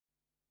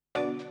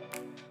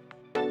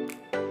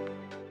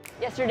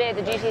Yesterday at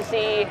the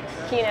GTC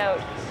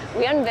keynote,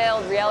 we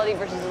unveiled reality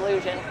versus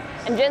illusion,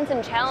 and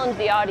Jensen challenged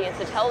the audience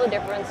to tell the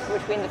difference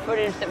between the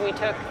footage that we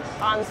took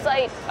on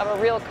site of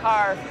a real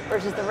car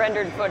versus the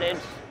rendered footage.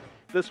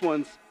 This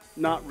one's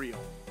not real.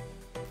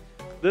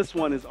 This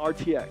one is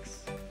RTX.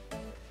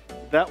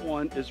 That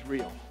one is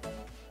real.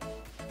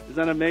 Isn't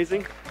that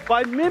amazing?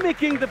 By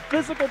mimicking the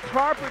physical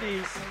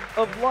properties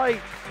of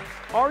light,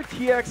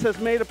 RTX has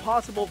made it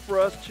possible for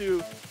us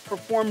to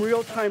perform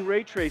real-time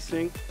ray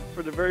tracing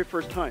for the very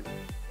first time.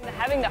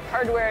 Having the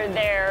hardware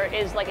there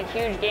is like a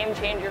huge game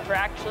changer for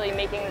actually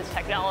making this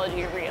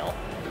technology real.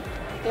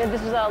 You know,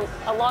 this was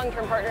a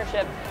long-term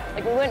partnership.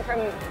 Like, we went from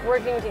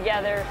working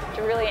together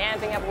to really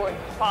amping up what's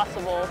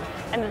possible.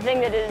 And the thing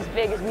that is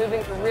big is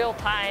moving to real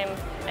time.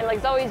 And like,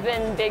 it's always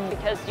been big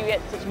because you get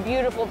such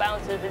beautiful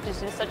bounces. It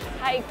just is such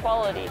high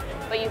quality.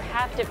 But you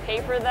have to pay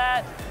for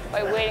that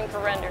by waiting for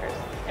renders.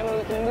 And when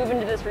we can move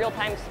into this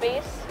real-time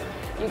space,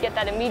 you get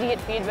that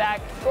immediate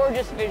feedback,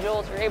 gorgeous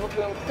visuals. You're able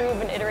to improve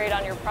and iterate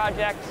on your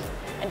project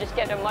and just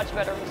get a much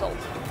better result.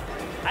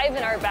 I have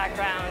an art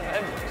background.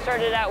 I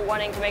started out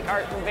wanting to make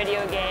art for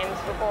video games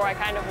before I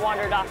kind of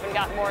wandered off and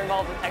got more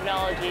involved with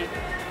technology.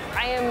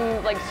 I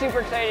am like super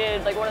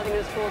excited. Like, one of the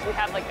things that's cool is we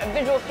have like a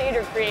visual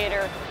shader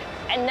creator,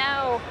 and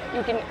now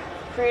you can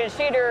create a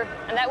shader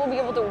and that will be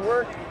able to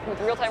work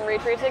with real-time ray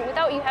tracing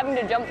without you having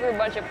to jump through a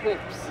bunch of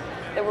hoops.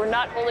 That we're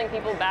not holding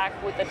people back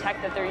with the tech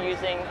that they're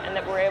using, and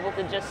that we're able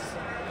to just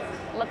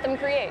let them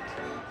create.